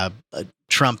that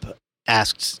Trump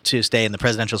asked to stay in the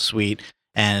presidential suite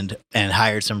and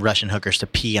hired some Russian hookers to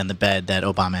pee on the bed that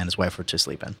Obama and his wife were to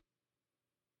sleep in.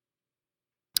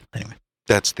 Anyway.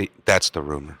 That's the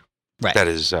rumor. Right. That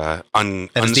is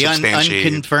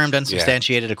unsubstantiated. Unconfirmed,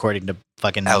 unsubstantiated, according to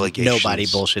fucking nobody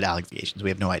bullshit allegations. We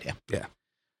have no idea. Yeah.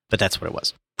 But that's what it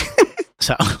was.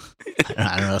 So,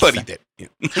 I don't know. But he did. Yeah.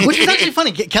 Which was actually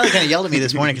funny. Kelly kind of yelled at me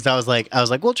this morning because I was like,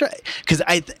 we'll try. Because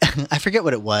I forget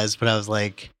what it was, but I was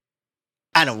like,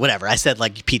 I don't know, whatever. I said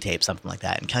like P-tape, something like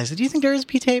that. And Kelly said, do you think there is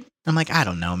P-tape? I'm like, I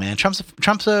don't know, man. Trump's a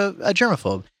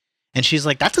germaphobe. And she's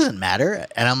like, that doesn't matter.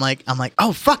 And I'm like,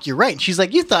 oh, fuck, you're right. And she's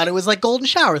like, you thought it was like golden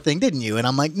shower thing, didn't you? And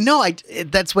I'm like, no,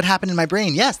 that's what happened in my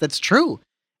brain. Yes, that's true.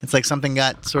 It's like something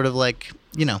got sort of like,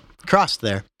 crossed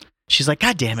there. She's like,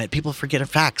 God damn it. People forget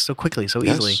facts so quickly, so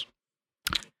easily.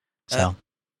 So.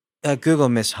 Google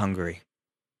Miss Hungary.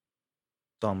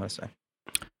 That's all I'm going to say.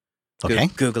 Okay.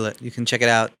 Google it. You can check it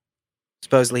out.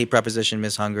 Supposedly he prepositioned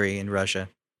Miss Hungary in Russia.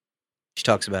 She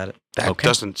talks about it. That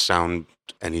doesn't sound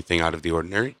anything out of the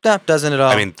ordinary. No, doesn't at all.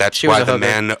 I mean, that's why the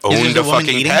man owned a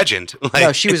fucking pageant.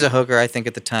 No, she was a hooker, I think,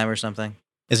 at the time or something.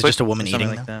 Is it just a woman eating?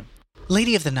 Like that.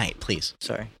 Lady of the night, please.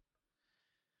 Sorry.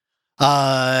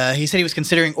 He said he was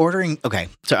considering ordering. Okay,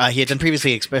 so he had done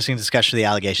previously expressing discussion of the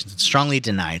allegations and strongly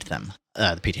denied them.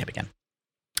 The P-tape again.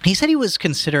 He said he was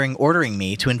considering ordering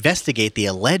me to investigate the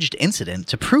alleged incident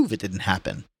to prove it didn't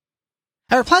happen.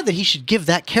 I replied that he should give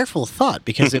that careful thought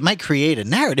because it might create a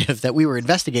narrative that we were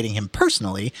investigating him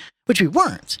personally, which we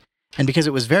weren't, and because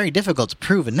it was very difficult to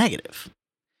prove a negative.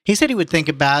 He said he would think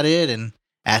about it and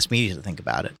asked me to think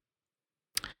about it.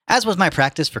 As was my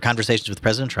practice for conversations with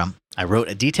President Trump, I wrote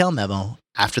a detailed memo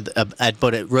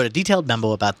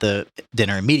about the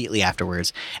dinner immediately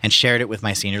afterwards and shared it with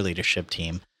my senior leadership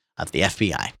team of the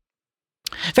FBI.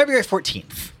 February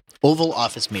 14th, Oval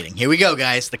Office meeting. Here we go,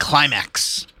 guys. The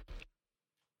climax.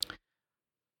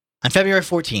 On February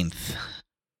 14th,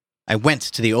 I went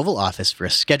to the Oval Office for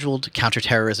a scheduled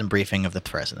counterterrorism briefing of the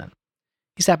president.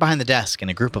 He sat behind the desk,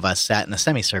 and a group of us sat in a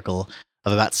semicircle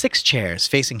of about 6 chairs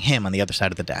facing him on the other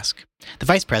side of the desk. The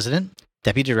vice president,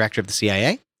 deputy director of the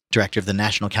CIA, director of the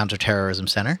National Counterterrorism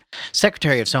Center,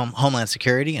 secretary of Homeland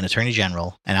Security, and attorney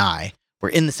general, and I were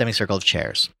in the semicircle of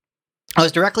chairs. I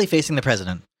was directly facing the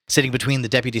president, sitting between the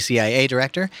deputy CIA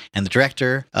director and the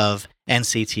director of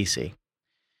NCTC.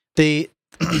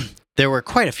 There were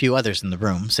quite a few others in the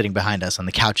room, sitting behind us on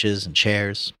the couches and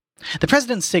chairs. The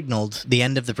president signaled the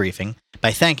end of the briefing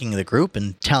by thanking the group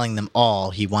and telling them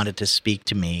all he wanted to speak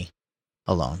to me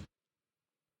alone.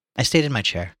 I stayed in my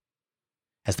chair.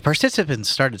 As the participants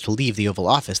started to leave the Oval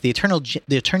Office, the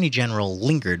attorney general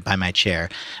lingered by my chair,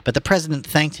 but the president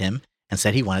thanked him and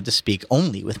said he wanted to speak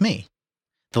only with me.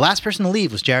 The last person to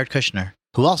leave was Jared Kushner,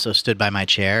 who also stood by my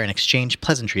chair and exchanged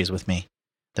pleasantries with me.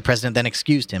 The president then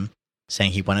excused him,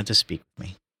 saying he wanted to speak with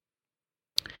me.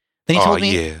 Then he told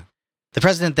me. Yeah. The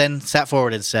president then sat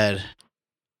forward and said,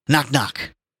 "Knock,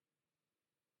 knock."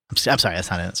 I'm sorry,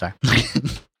 that's not it. Sorry.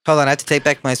 Hold on, I have to take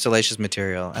back my salacious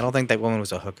material. I don't think that woman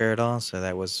was a hooker at all, so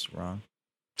that was wrong.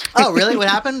 Oh, really? What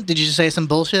happened? Did you just say some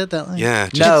bullshit? Yeah.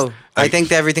 No, I think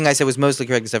that everything I said was mostly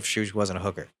correct, except for she wasn't a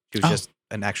hooker. She was just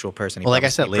an actual person. Well, like I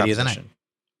said, lady of the night.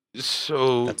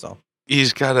 So that's all.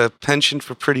 He's got a penchant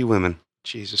for pretty women.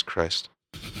 Jesus Christ.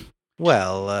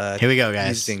 Well, here we go,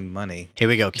 guys. Using money. Here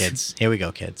we go, kids. The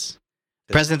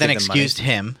president then excused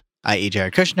him, i.e.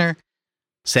 Jared Kushner,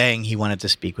 saying he wanted to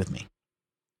speak with me.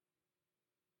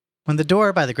 When the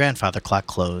door by the grandfather clock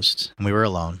closed and we were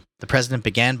alone, the president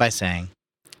began by saying,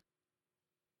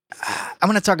 I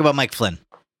want to talk about Mike Flynn.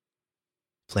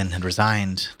 Flynn had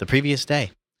resigned the previous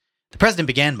day. The president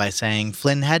began by saying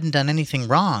Flynn hadn't done anything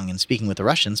wrong in speaking with the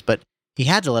Russians, but he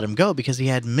had to let him go because he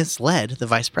had misled the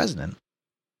vice president.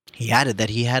 He added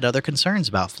that he had other concerns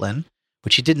about Flynn,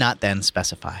 which he did not then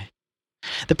specify.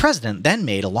 The president then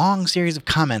made a long series of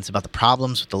comments about the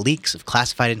problems with the leaks of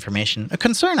classified information, a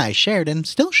concern I shared and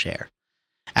still share.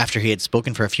 After he had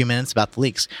spoken for a few minutes about the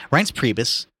leaks, Reince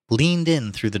Priebus leaned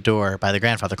in through the door by the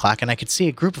grandfather clock, and I could see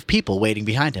a group of people waiting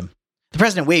behind him. The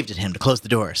president waved at him to close the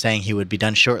door, saying he would be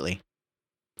done shortly.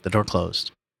 The door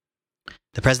closed.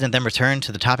 The president then returned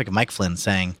to the topic of Mike Flynn,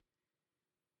 saying,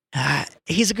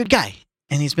 he's a good guy,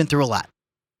 and he's been through a lot.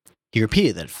 He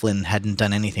repeated that Flynn hadn't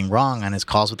done anything wrong on his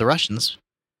calls with the Russians,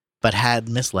 but had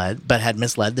misled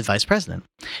the vice president.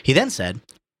 He then said,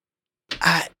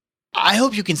 I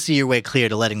hope you can see your way clear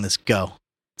to letting this go,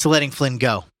 to letting Flynn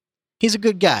go. He's a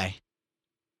good guy.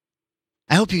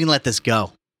 I hope you can let this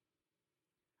go.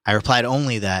 I replied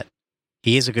only that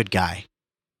he is a good guy.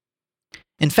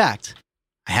 In fact,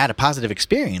 I had a positive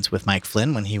experience with Mike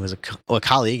Flynn when he was a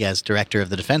colleague as director of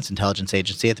the Defense Intelligence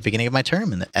Agency at the beginning of my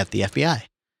term at the FBI.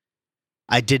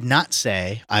 I did not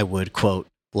say I would, quote,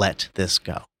 let this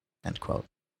go, end quote.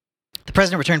 The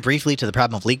president returned briefly to the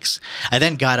problem of leaks. I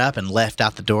then got up and left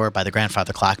out the door by the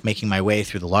grandfather clock, making my way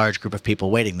through the large group of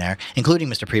people waiting there, including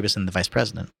Mr. Priebus and the vice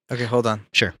president. Okay, hold on.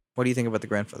 Sure. What do you think about the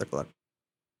grandfather clock?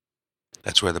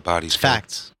 That's where the bodies go.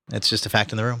 Facts. It's just a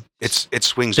fact in the room. It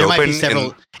swings there open. Might be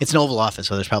several. It's an Oval Office,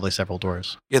 so there's probably several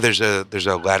doors. Yeah, there's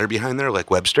a ladder behind there, like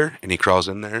Webster, and he crawls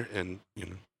in there, and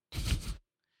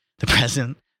The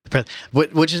president.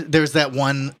 Which is there's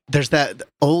that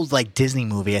old like Disney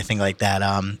movie, I think, like that.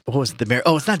 What was it?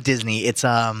 It's not Disney. It's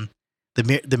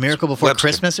the Miracle Before Webster.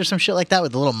 Christmas or some shit like that,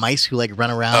 with the little mice who like run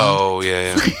around. Oh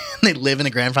yeah. They live in a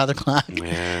grandfather clock.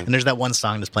 Yeah. And there's that one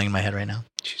song that's playing in my head right now.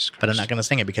 But I'm not going to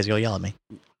sing it because you'll yell at me.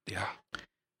 Yeah.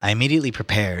 I immediately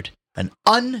prepared an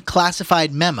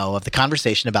unclassified memo of the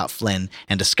conversation about Flynn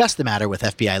and discussed the matter with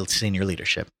FBI senior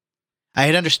leadership. I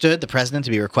had understood the president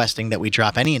to be requesting that we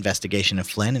drop any investigation of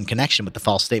Flynn in connection with the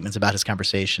false statements about his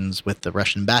conversations with the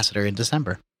Russian ambassador in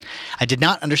December. I did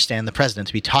not understand the president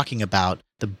to be talking about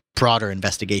the broader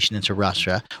investigation into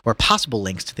Russia or possible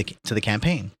links to the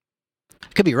campaign.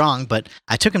 I could be wrong, but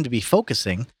I took him to be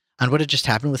focusing on what had just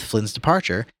happened with Flynn's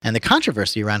departure and the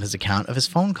controversy around his account of his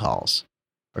phone calls.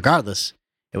 Regardless,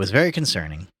 it was very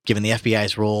concerning, given the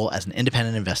FBI's role as an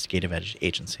independent investigative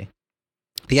agency.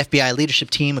 The FBI leadership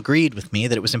team agreed with me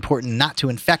that it was important not to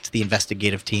infect the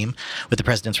investigative team with the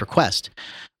president's request,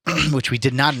 which we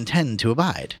did not intend to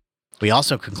abide. We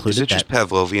also concluded that... Is it just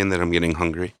Pavlovian that I'm getting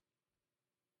hungry?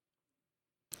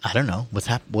 I don't know.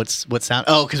 What's sound?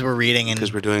 Oh, because we're reading and...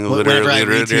 Because we're doing a literary...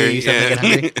 literary...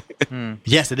 Yeah.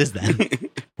 Yes, it is then.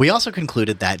 We also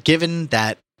concluded that, given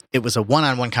that it was a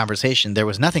one-on-one conversation, there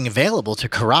was nothing available to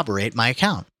corroborate my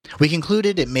account. We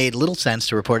concluded it made little sense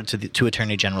to report it to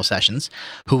Attorney General Sessions,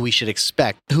 who we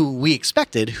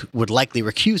expected would likely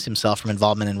recuse himself from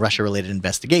involvement in Russia-related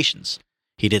investigations.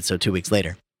 He did so 2 weeks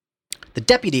later. The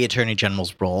Deputy Attorney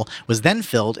General's role was then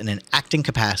filled in an acting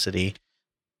capacity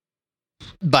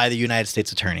by the United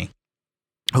States Attorney,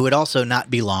 who would also not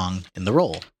be long in the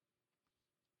role.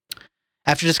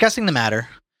 After discussing the matter,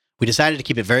 we decided to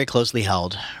keep it very closely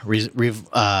held,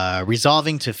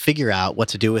 resolving to figure out what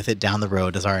to do with it down the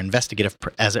road as our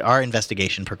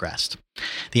investigation progressed.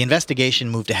 The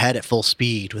investigation moved ahead at full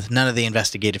speed with none of the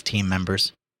investigative team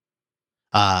members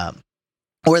or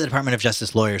the Department of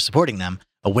Justice lawyers supporting them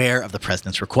aware of the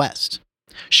president's request.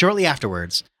 Shortly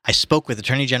afterwards, I spoke with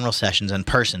Attorney General Sessions in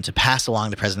person to pass along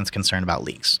the president's concern about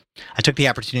leaks. I took the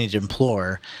opportunity to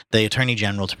implore the Attorney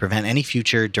General to prevent any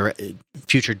future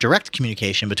direct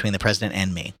communication between the president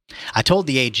and me. I told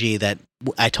the AG that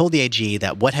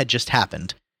what had just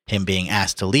happened, him being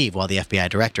asked to leave while the FBI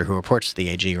director who reports to the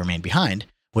AG remained behind,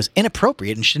 was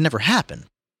inappropriate and should never happen.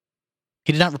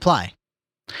 He did not reply.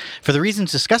 For the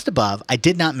reasons discussed above, I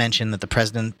did not mention that the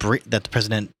president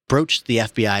broached the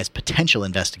FBI's potential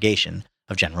investigation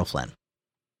of General Flynn.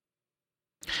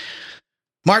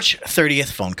 March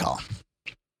 30th phone call.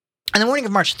 On the morning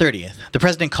of March 30th, the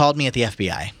president called me at the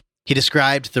FBI. He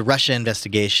described the Russia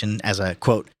investigation as a,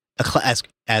 quote,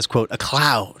 quote, a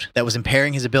cloud that was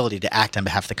impairing his ability to act on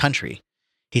behalf of the country.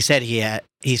 He said he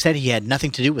had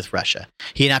nothing to do with Russia.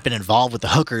 He had not been involved with the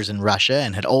hookers in Russia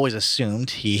and had always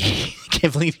assumed I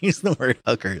can't believe he used the word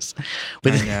hookers.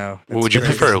 I know. Well, would you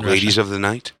prefer ladies of the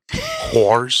night?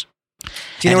 Whores?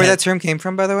 Do you know where that term came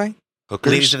from, by the way?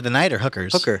 Hookers? Ladies of the night or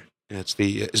hookers? Hooker. Yeah,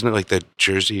 isn't it like the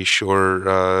Jersey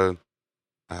Shore?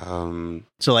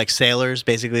 So like sailors,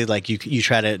 basically, like you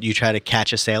try to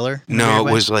catch a sailor? No,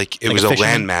 it was a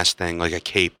landmass thing, like a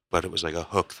cape, but it was like a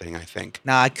hook thing, I think.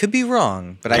 Now, I could be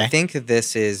wrong, but okay. I think that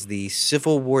this is the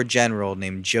Civil War general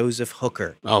named Joseph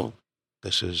Hooker. Oh,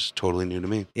 this is totally new to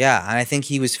me. Yeah, and I think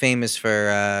he was famous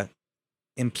for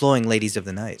employing ladies of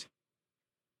the night.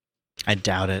 I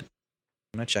doubt it.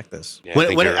 I'm gonna check this. Yeah,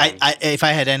 if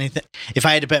I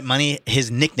had to bet money,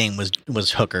 his nickname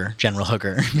was Hooker, General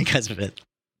Hooker, because of it.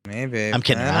 Maybe. I'm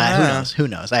kidding. Who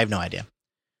knows? I have no idea.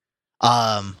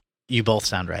 You both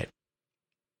sound right.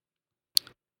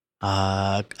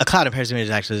 A cloud impairs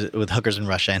him actually with hookers in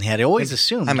Russia, and he had always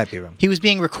assumed I might be wrong. He was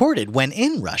being recorded when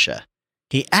in Russia.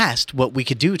 He asked what we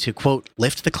could do to, quote,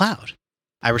 lift the cloud.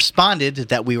 I responded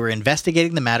that we were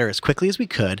investigating the matter as quickly as we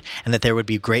could, and that there would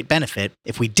be great benefit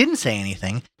if we didn't say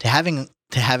anything to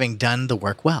having done the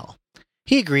work well.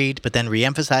 He agreed, but then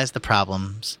re-emphasized the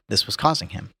problems this was causing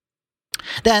him.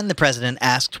 Then the president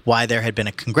asked why there had been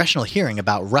a congressional hearing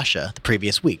about Russia the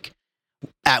previous week,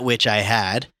 at which I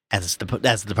had, as the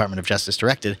Department of Justice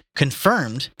directed,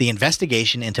 confirmed the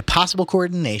investigation into possible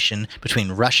coordination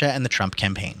between Russia and the Trump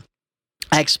campaign.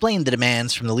 I explained the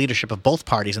demands from the leadership of both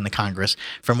parties in the Congress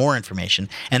for more information,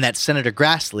 and that Senator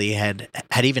Grassley had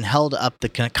even held up the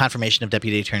confirmation of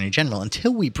Deputy Attorney General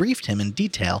until we briefed him in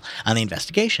detail on the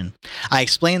investigation. I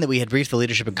explained that we had briefed the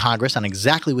leadership in Congress on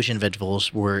exactly which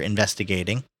individuals we were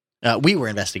investigating,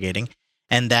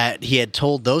 and that he had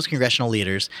told those congressional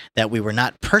leaders that we were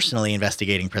not personally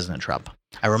investigating President Trump.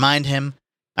 I reminded him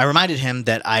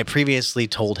that I previously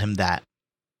told him that.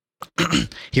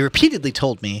 He repeatedly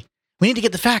told me, we need to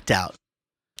get the fact out.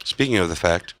 Speaking of the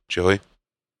fact, Joey.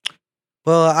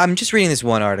 Well, I'm just reading this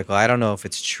one article. I don't know if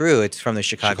it's true. It's from the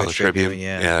Chicago Tribune.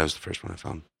 Yeah, that was the first one I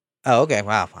found. Oh, okay.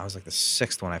 Wow. I was like the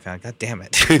sixth one I found. God damn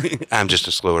it. I'm just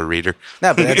a slower reader.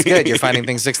 No, but that's good. You're finding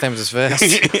things 6 times as fast.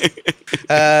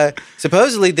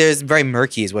 Supposedly, there's very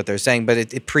murky is what they're saying, but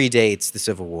it predates the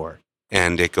Civil War.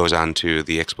 And it goes on to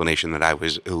the explanation that I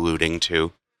was alluding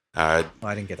to. I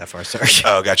didn't get that far. Sorry.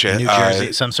 Oh, gotcha. New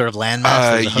Jersey, some sort of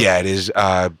landmass. Yeah, it is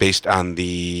based on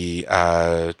the.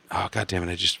 God damn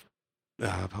it! I just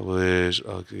published.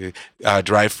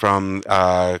 Derived from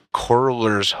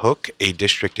Corler's Hook, a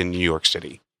district in New York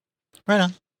City. Right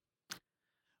on.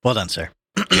 Well done, sir.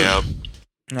 Yeah.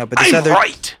 No, but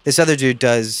right. This other dude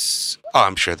does. Oh,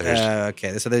 I'm sure there's.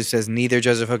 Okay, this other says neither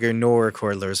Joseph Hooker nor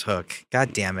Corler's Hook.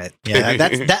 God damn it. Yeah,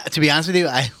 that. To be honest with you,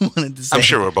 I wanted to say. I'm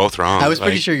sure we're both wrong. I was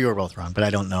pretty sure you were both wrong, but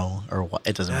I don't know, or what.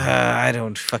 It doesn't matter. I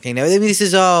don't fucking know. I mean, this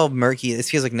is all murky. This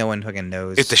feels like no one fucking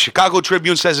knows. If the Chicago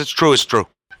Tribune says it's true, it's true.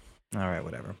 All right,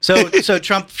 whatever. So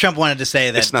Trump wanted to say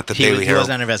that it's not the he Daily Herald. Was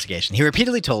under investigation. He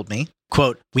repeatedly told me,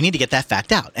 quote, we need to get that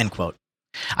fact out, end quote.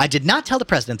 I did not tell the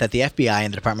president that the FBI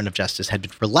and the Department of Justice had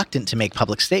been reluctant to make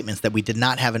public statements that we did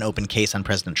not have an open case on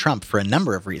President Trump for a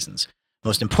number of reasons.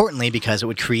 Most importantly, because it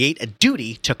would create a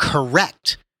duty to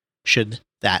correct should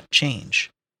that change.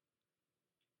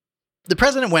 The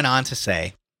president went on to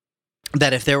say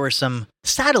that if there were some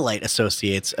satellite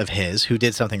associates of his who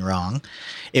did something wrong,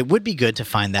 it would be good to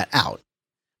find that out.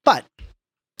 But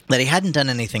that he hadn't done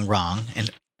anything wrong, and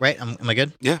right? Am I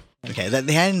good? Yeah. Okay, that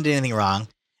they hadn't done anything wrong,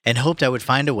 and hoped I would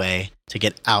find a way to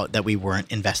get out that we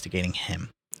weren't investigating him.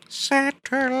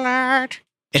 Satellite.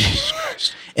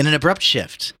 In an abrupt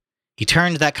shift, he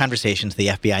turned that conversation to the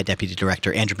FBI Deputy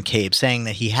Director, Andrew McCabe, saying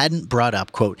that he hadn't brought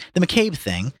up, quote, the McCabe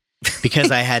thing,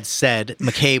 because I had said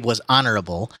McCabe was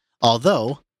honorable,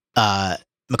 although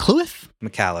McAuliffe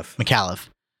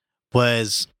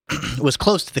was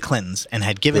close to the Clintons and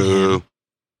had given him,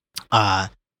 I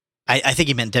think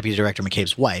he meant Deputy Director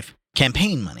McCabe's wife,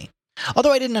 campaign money.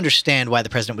 Although I didn't understand why the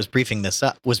president was bringing this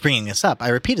up, I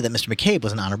repeated that Mr. McCabe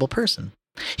was an honorable person.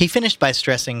 He finished by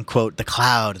stressing, quote, the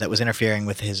cloud that was interfering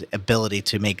with his ability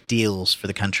to make deals for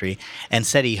the country, and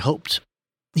said he hoped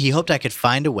I could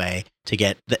find a way to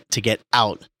get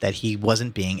out that he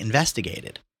wasn't being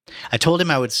investigated. I told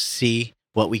him I would see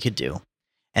what we could do,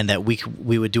 and that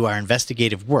we would do our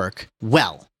investigative work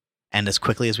well and as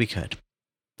quickly as we could.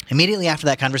 Immediately after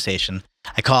that conversation,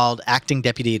 I called Acting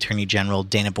Deputy Attorney General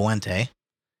Dana Boente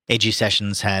AG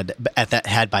Sessions had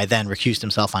by then recused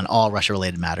himself on all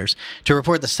Russia-related matters, to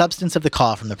report the substance of the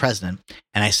call from the president,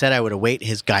 and I said I would await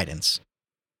his guidance.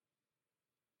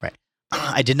 Right.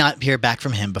 I did not hear back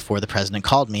from him before the president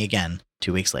called me again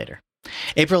 2 weeks later.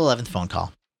 April 11th phone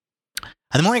call.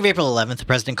 On the morning of April 11th, the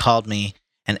president called me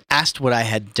and asked what I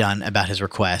had done about his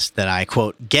request that I,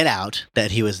 quote, get out,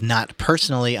 that he was not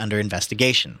personally under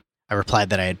investigation. I replied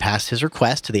that I had passed his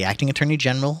request to the acting deputy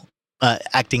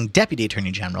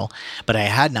attorney general, but I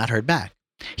had not heard back.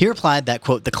 He replied that,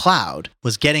 quote, the cloud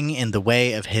was getting in the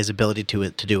way of his ability to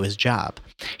do his job.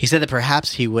 He said that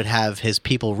perhaps he would have his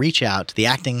people reach out to the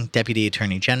acting deputy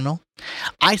attorney general.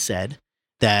 I said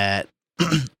that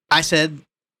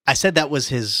that was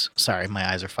his, sorry, my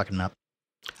eyes are fucking up.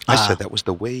 I said that was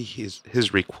the way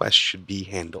his request should be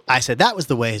handled. I said that was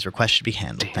the way his request should be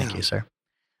handled. Damn. Thank you, sir.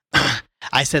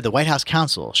 I said the White House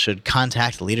counsel should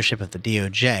contact the leadership of the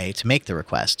DOJ to make the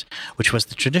request, which was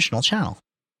the traditional channel.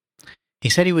 He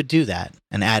said he would do that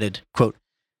and added, quote,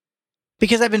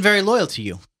 because I've been very loyal to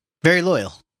you. Very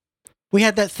loyal. We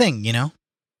had that thing, you know?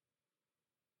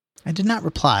 I did not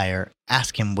reply or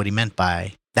ask him what he meant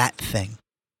by that thing.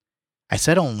 I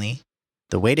said only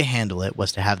the way to handle it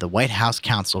was to have the White House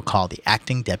counsel call the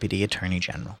acting deputy attorney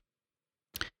general.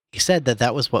 He said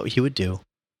that was what he would do,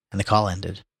 and the call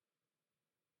ended.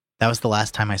 That was the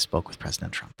last time I spoke with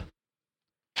President Trump.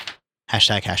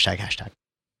 Hashtag. I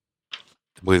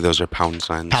believe those are pound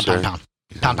signs. Pound. Yeah.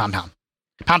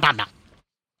 Pound.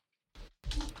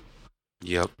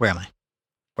 Yep. Where am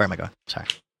I going? Sorry.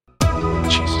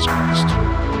 Jesus Christ.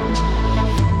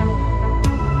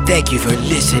 Thank you for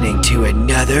listening to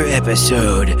another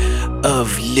episode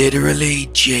of Literally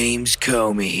James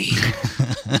Comey.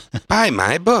 Buy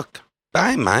my book.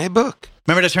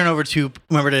 Remember to turn over to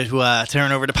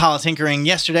Politinkering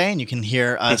yesterday, and you can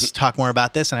hear us talk more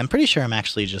about this. And I'm pretty sure I'm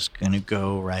actually just going to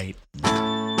go right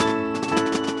now.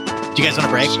 Do you guys want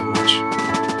a break? So much.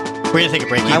 We're going to take a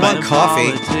break. I want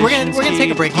coffee. We're gonna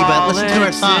take a break, but listen to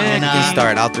our song. And,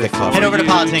 start. I'll get coffee. Head over to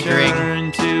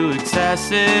Politinkering.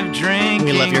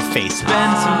 We love your face.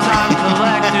 Spend some time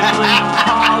collectively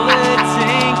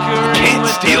politinkering. Can't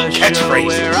steal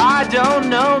catchphrases. I don't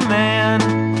know, man.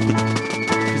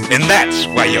 And that's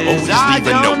why you always leave a note. I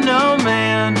don't know,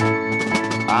 man.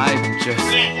 I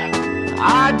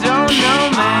don't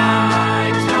know,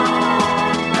 man.